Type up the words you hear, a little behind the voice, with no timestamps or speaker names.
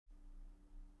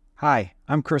Hi,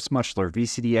 I'm Chris Muchler,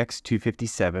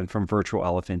 VCDX257 from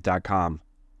virtualelephant.com.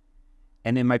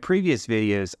 And in my previous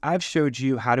videos, I've showed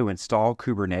you how to install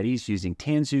Kubernetes using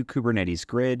Tanzu Kubernetes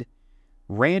Grid,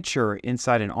 Rancher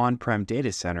inside an on-prem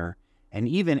data center, and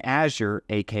even Azure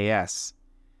AKS.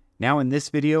 Now in this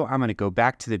video, I'm going to go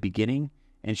back to the beginning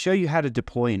and show you how to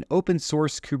deploy an open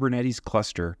source Kubernetes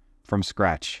cluster from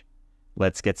scratch.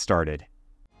 Let's get started.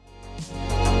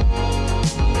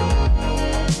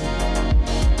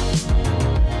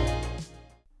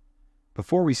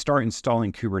 Before we start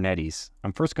installing Kubernetes,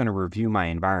 I'm first going to review my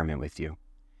environment with you.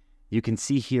 You can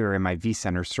see here in my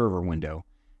vCenter server window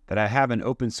that I have an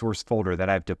open source folder that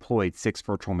I've deployed 6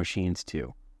 virtual machines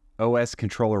to: OS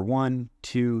Controller 1,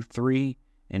 2, 3,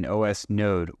 and OS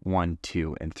Node 1,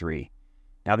 2, and 3.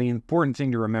 Now the important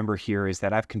thing to remember here is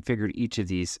that I've configured each of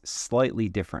these slightly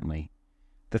differently.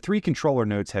 The 3 controller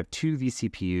nodes have 2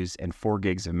 vCPUs and 4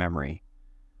 gigs of memory,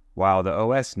 while the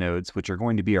OS nodes, which are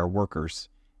going to be our workers,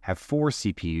 have 4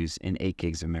 CPUs and 8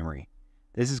 gigs of memory.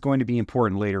 This is going to be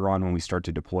important later on when we start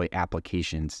to deploy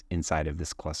applications inside of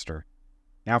this cluster.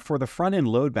 Now for the front-end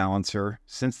load balancer,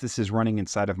 since this is running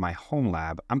inside of my home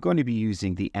lab, I'm going to be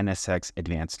using the NSX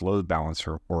Advanced Load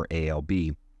Balancer, or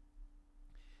ALB.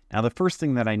 Now the first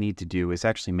thing that I need to do is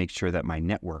actually make sure that my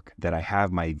network that I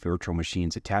have my virtual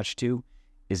machines attached to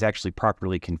is actually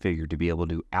properly configured to be able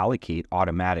to allocate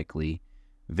automatically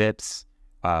VIPs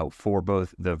for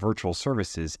both the virtual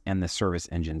services and the service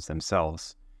engines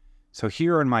themselves. So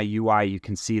here in my UI, you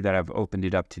can see that I've opened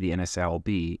it up to the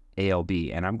NSLB,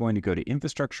 ALB, and I'm going to go to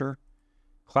Infrastructure,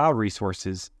 Cloud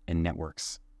Resources, and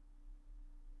Networks.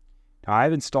 Now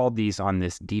I've installed these on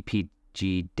this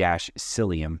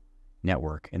DPG-Cilium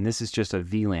network, and this is just a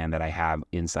VLAN that I have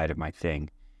inside of my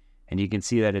thing. And you can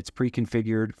see that it's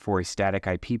pre-configured for a static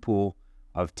IP pool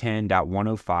of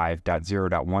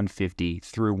 10.105.0.150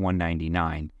 through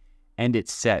 199, and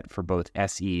it's set for both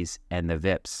SEs and the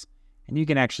VIPs. And you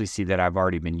can actually see that I've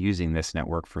already been using this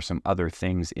network for some other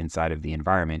things inside of the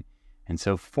environment, and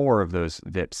so 4 of those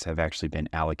VIPs have actually been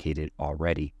allocated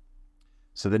already.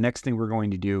 So the next thing we're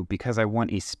going to do, because I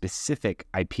want a specific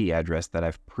IP address that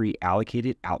I've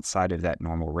pre-allocated outside of that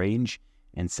normal range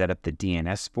and set up the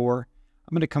DNS for,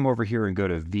 I'm going to come over here and go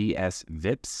to VS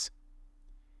VIPs,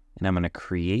 and I'm going to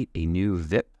create a new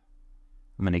VIP.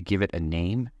 I'm going to give it a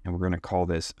name, and we're going to call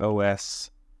this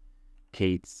OS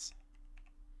Kates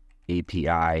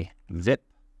API VIP.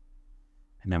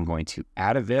 And I'm going to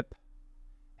add a VIP,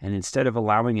 and instead of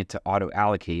allowing it to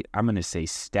auto-allocate, I'm going to say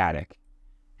static.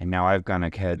 And now I've gone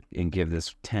ahead and give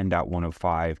this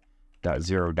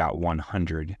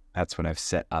 10.105.0.100. That's what I've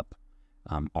set up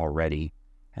already.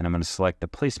 And I'm going to select the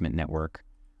placement network,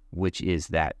 which is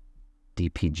that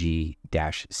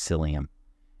DPG-Cilium.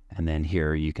 And then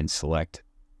here you can select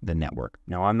the network.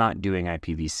 Now I'm not doing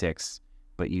IPv6,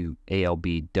 but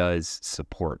ALB does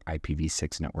support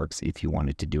IPv6 networks if you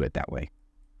wanted to do it that way.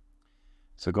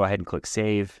 So go ahead and click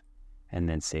save, and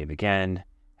then save again,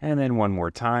 and then one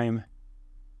more time.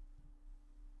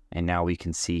 And now we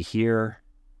can see here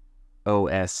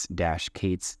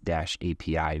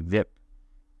OS-Kates-API VIP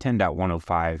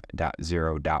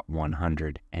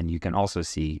 10.105.0.100, and you can also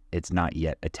see it's not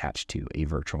yet attached to a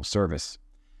virtual service.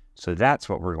 So that's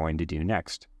what we're going to do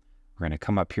next. We're going to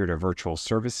come up here to Virtual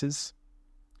Services.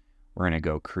 We're going to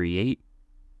go Create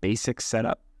Basic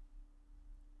Setup.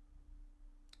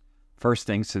 First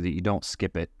thing, so that you don't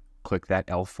skip it, click that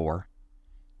L4.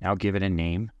 Now give it a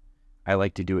name. I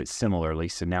like to do it similarly,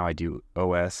 so now I do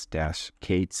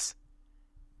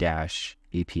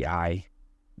OS-Kates-API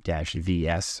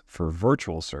VS for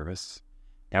virtual service.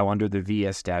 Now under the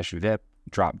VS-VIP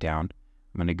drop down,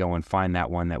 I'm going to go and find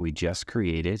that one that we just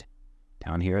created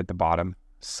down here at the bottom,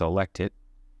 select it,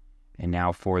 and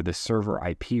now for the server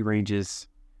IP ranges,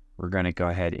 we're going to go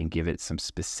ahead and give it some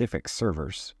specific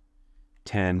servers.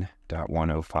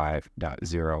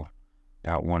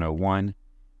 10.105.0.101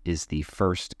 is the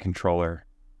first controller.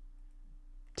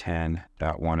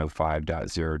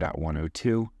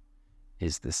 10.105.0.102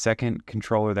 is the second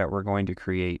controller that we're going to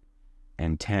create,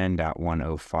 and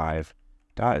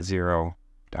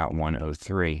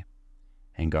 10.105.0.103.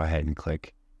 And go ahead and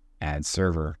click Add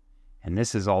Server. And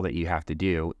this is all that you have to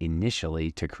do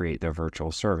initially to create the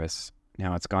virtual service.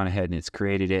 Now it's gone ahead and it's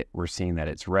created it. We're seeing that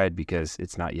it's red because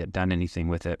it's not yet done anything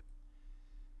with it.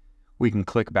 We can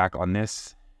click back on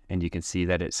this, and you can see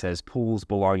that it says pools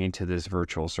belonging to this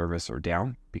virtual service are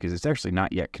down because it's actually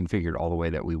not yet configured all the way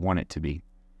that we want it to be.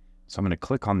 So I'm going to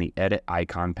click on the edit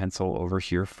icon pencil over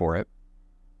here for it.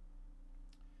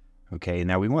 Okay,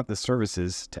 now we want the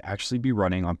services to actually be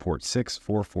running on port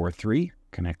 6443.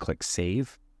 Can I click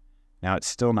save? Now it's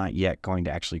still not yet going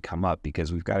to actually come up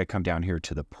because we've got to come down here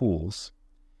to the pools.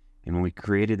 And when we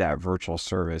created that virtual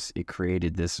service, it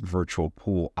created this virtual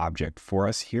pool object for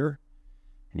us here.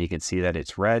 And you can see that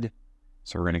it's red.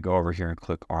 So we're going to go over here and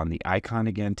click on the icon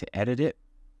again to edit it.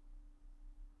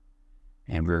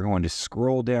 And we're going to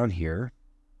scroll down here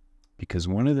because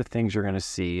one of the things you're going to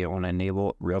see, I want to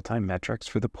enable real-time metrics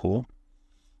for the pool,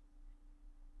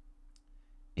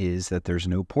 is that there's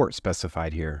no port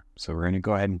specified here. So we're going to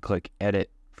go ahead and click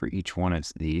edit for each one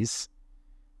of these.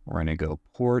 We're going to go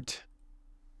port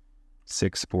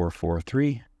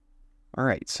 6443. All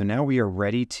right, so now we are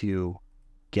ready to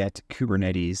get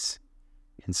Kubernetes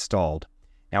installed.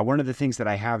 Now, one of the things that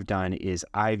I have done is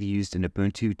I've used an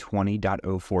Ubuntu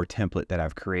 20.04 template that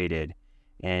I've created.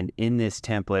 And in this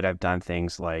template, I've done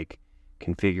things like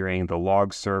configuring the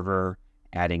log server,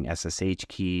 adding SSH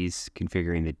keys,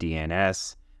 configuring the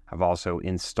DNS. I've also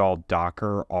installed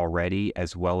Docker already,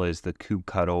 as well as the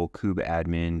kubectl,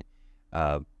 kubeadmin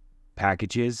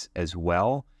packages as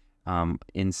well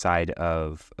inside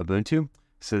of Ubuntu,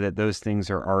 so that those things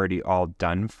are already all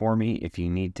done for me. If you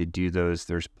need to do those,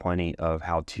 there's plenty of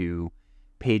how-to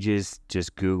pages.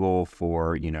 Just Google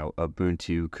for,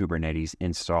 Ubuntu Kubernetes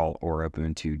install or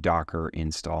Ubuntu Docker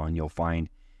install, and you'll find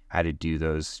how to do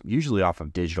those, usually off of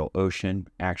DigitalOcean,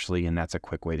 actually, and that's a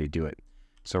quick way to do it.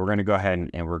 So we're going to go ahead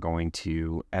and we're going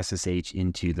to SSH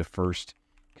into the first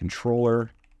controller.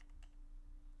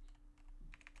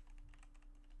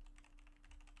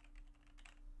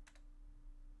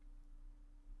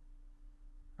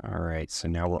 All right, so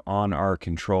now we're on our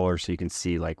controller, so you can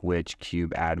see like which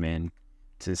kubeadmin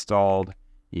is installed.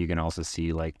 You can also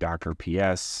see like Docker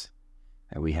PS,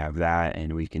 and we have that,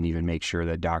 and we can even make sure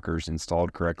that Docker's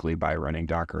installed correctly by running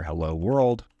Docker hello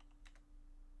world.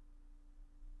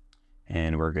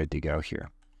 And we're good to go here.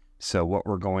 So what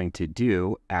we're going to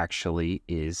do actually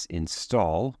is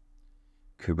install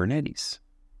Kubernetes.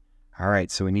 All right,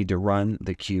 so we need to run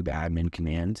the kubeadmin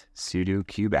command, sudo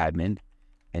kubeadmin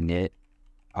init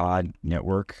odd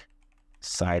network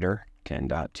cider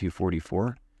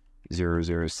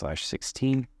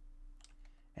 10.244.00/16.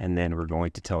 And then we're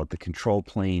going to tell it the control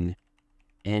plane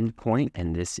endpoint,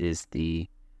 and this is the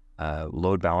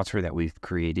load balancer that we've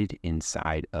created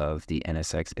inside of the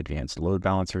NSX Advanced Load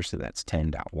Balancer. So that's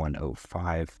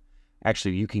 10.105.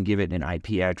 Actually, you can give it an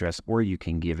IP address or you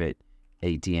can give it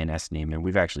a DNS name. And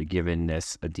we've actually given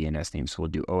this a DNS name. So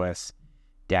we'll do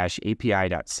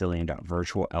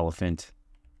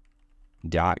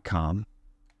os-api.cilium.virtualelephant.com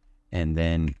and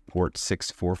then port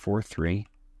 6443.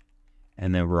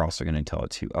 And then we're also going to tell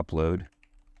it to upload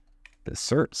the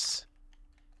certs.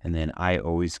 And then I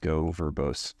always go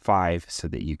verbose 5 so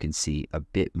that you can see a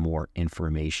bit more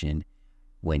information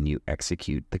when you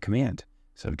execute the command.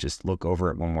 So just look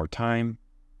over it one more time.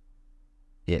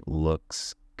 It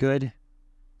looks good.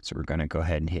 So we're going to go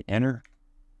ahead and hit enter.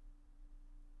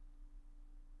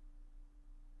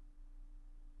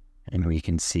 And we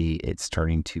can see it's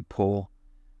starting to pull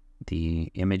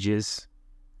the images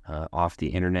off the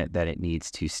internet that it needs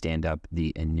to stand up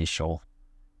the initial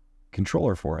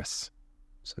controller for us.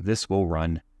 So this will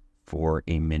run for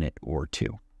a minute or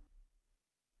two.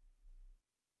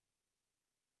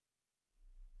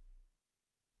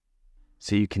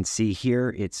 So you can see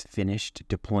here it's finished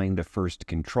deploying the first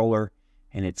controller,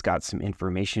 and it's got some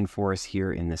information for us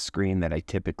here in the screen that I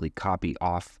typically copy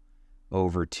off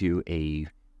over to a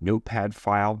notepad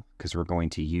file, because we're going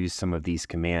to use some of these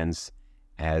commands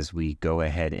as we go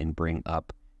ahead and bring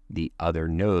up the other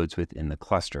nodes within the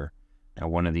cluster. Now,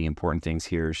 one of the important things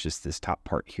here is just this top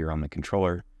part here on the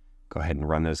controller. Go ahead and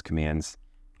run those commands.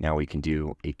 Now we can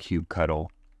do a kubectl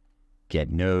get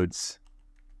nodes.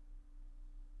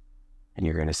 And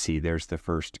you're going to see there's the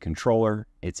first controller.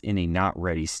 It's in a not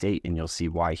ready state, and you'll see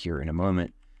why here in a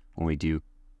moment when we do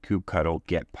kubectl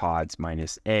get pods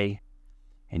 -a.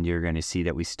 And you're going to see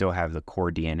that we still have the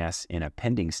core DNS in a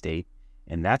pending state.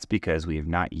 And that's because we have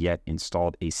not yet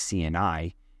installed a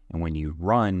CNI. And when you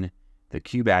run the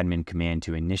kubeadmin command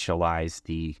to initialize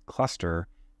the cluster,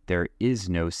 there is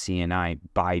no CNI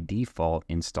by default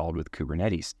installed with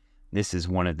Kubernetes. This is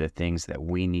one of the things that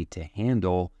we need to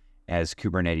handle as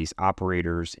Kubernetes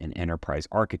operators and enterprise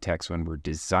architects when we're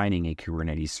designing a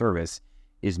Kubernetes service,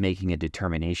 is making a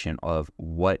determination of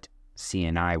what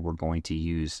CNI we're going to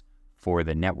use for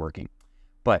the networking.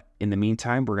 But in the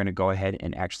meantime, we're going to go ahead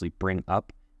and actually bring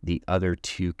up the other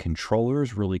two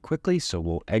controllers really quickly. So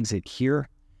we'll exit here.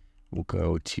 We'll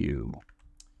go to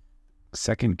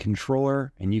second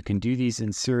controller, and you can do these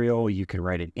in serial. You can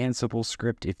write an Ansible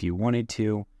script if you wanted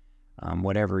to,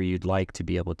 whatever you'd like to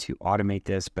be able to automate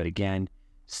this. But again,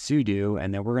 sudo,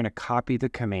 and then we're going to copy the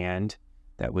command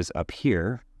that was up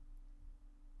here,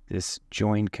 this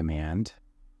join command.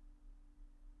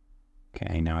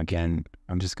 Okay, now again,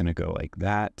 I'm just going to go like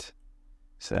that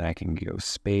so that I can go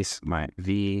space my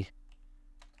V5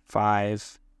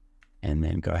 and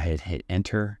then go ahead and hit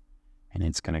enter. And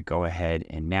it's going to go ahead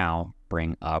and now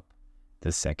bring up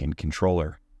the second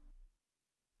controller.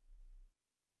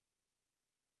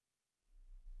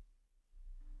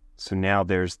 So now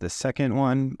there's the second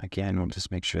one. Again, we'll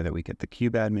just make sure that we get the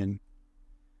kubeadmin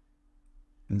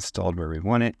installed where we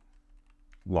want it.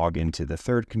 Log into the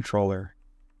third controller.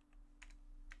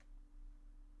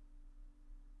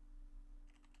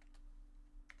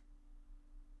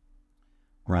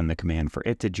 Run the command for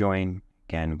it to join.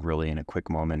 Again, really in a quick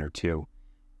moment or two,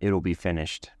 it'll be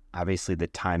finished. Obviously, the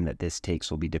time that this takes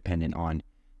will be dependent on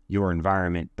your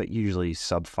environment, but usually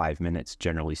sub 5 minutes,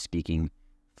 generally speaking,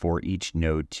 for each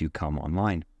node to come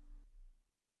online.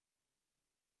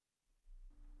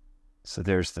 So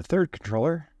there's the third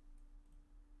controller.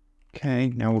 Okay,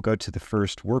 now we'll go to the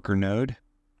first worker node.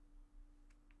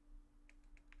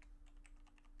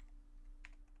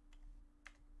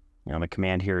 Now the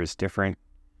command here is different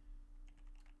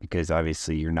because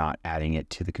obviously you're not adding it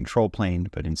to the control plane,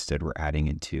 but instead we're adding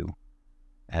it to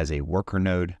as a worker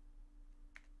node.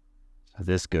 So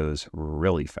this goes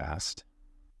really fast.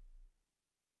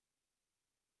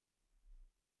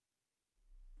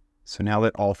 So now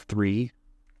that all three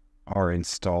are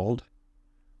installed,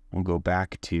 we'll go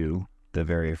back to the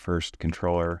very first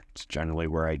controller. It's generally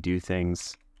where I do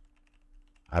things.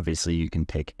 Obviously you can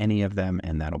pick any of them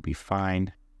and that'll be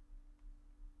fine.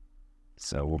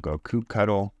 So we'll go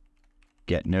kubectl,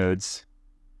 get nodes,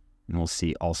 and we'll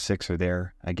see all 6 are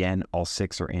there. Again, all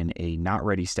 6 are in a not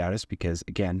ready status because,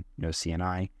 again, no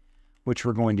CNI, which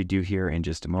we're going to do here in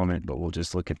just a moment, but we'll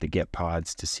just look at the get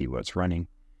pods to see what's running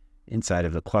inside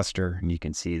of the cluster. And you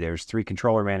can see there's 3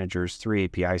 controller managers, 3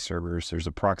 API servers, there's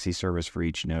a proxy service for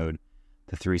each node,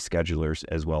 the 3 schedulers,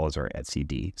 as well as our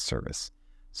etcd service.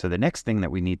 So the next thing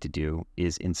that we need to do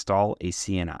is install a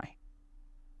CNI.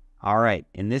 All right,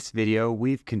 in this video,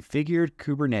 we've configured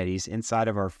Kubernetes inside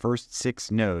of our first 6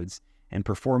 nodes and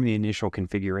performed the initial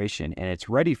configuration, and it's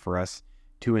ready for us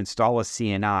to install a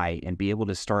CNI and be able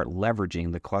to start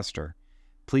leveraging the cluster.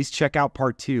 Please check out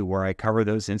part 2 where I cover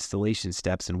those installation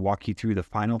steps and walk you through the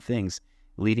final things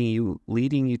leading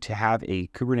you to have a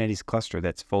Kubernetes cluster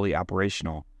that's fully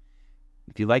operational.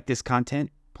 If you like this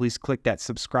content, please click that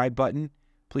subscribe button.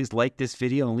 Please like this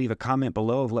video and leave a comment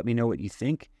below of let me know what you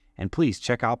think. And please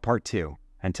check out part 2.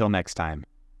 Until next time.